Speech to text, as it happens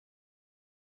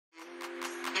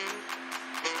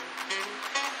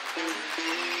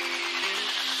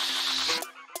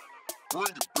Bring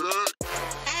it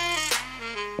back.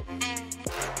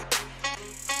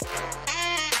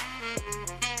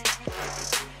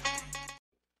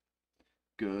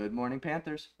 Good morning,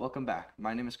 Panthers. Welcome back.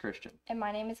 My name is Christian, And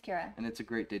my name is Kira. and it's a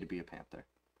great day to be a Panther.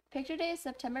 Picture Day is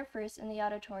September 1st in the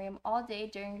auditorium all day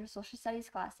during your social studies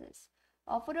classes.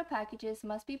 All photo packages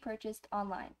must be purchased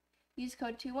online. Use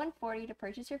code 2140 to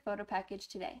purchase your photo package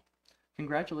today.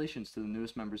 Congratulations to the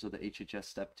newest members of the HHS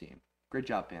STEP team. Great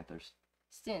job, Panthers.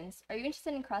 Students, are you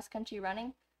interested in cross-country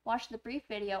running? Watch the brief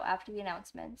video after the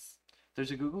announcements.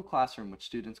 There's a Google Classroom which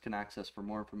students can access for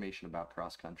more information about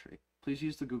cross-country. Please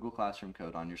use the Google Classroom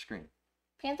code on your screen.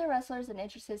 Panther wrestlers and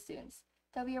interested students.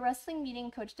 There'll be a wrestling meeting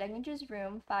in Coach Degninger's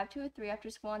room 5203 after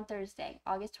school on Thursday,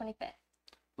 August 25th.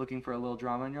 Looking for a little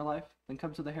drama in your life? Then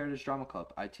come to the Heritage Drama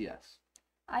Club, ITS.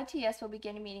 ITS will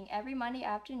begin a meeting every Monday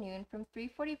afternoon from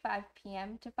 3:45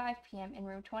 p.m. to 5 p.m. in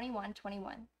room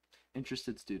 2121.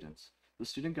 Interested students. The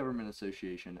Student Government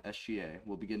Association, SGA,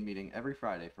 will begin meeting every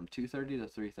Friday from 2:30 to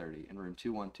 3:30 in room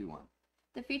 2121.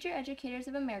 The Future Educators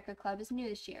of America Club is new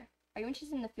this year. Are you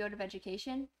interested in the field of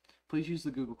education? Please use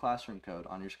the Google Classroom code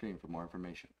on your screen for more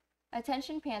information.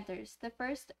 Attention Panthers, the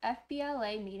first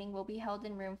FBLA meeting will be held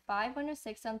in room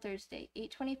 5106 on Thursday,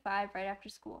 8:25 right after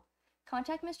school.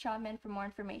 Contact Ms. Trotman for more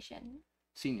information.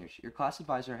 Seniors, your class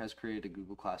advisor has created a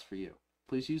Google Class for you.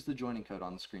 Please use the joining code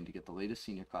on the screen to get the latest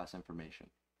senior class information.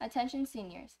 Attention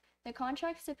seniors, the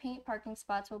contracts to paint parking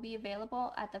spots will be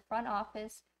available at the front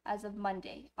office as of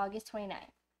Monday, August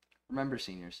 29th. Remember,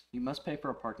 seniors, you must pay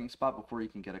for a parking spot before you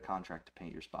can get a contract to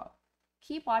paint your spot.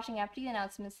 Keep watching after the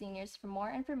announcement, seniors, for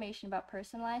more information about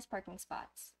personalized parking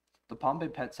spots. The Palm Bay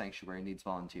Pet Sanctuary needs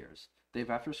volunteers. They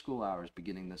have after-school hours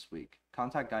beginning this week.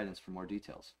 Contact guidance for more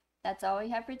details. That's all we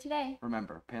have for today.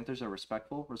 Remember, Panthers are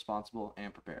respectful, responsible,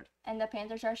 and prepared. And the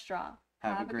Panthers are strong.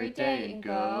 Have a great day and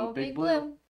go Big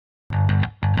Blue!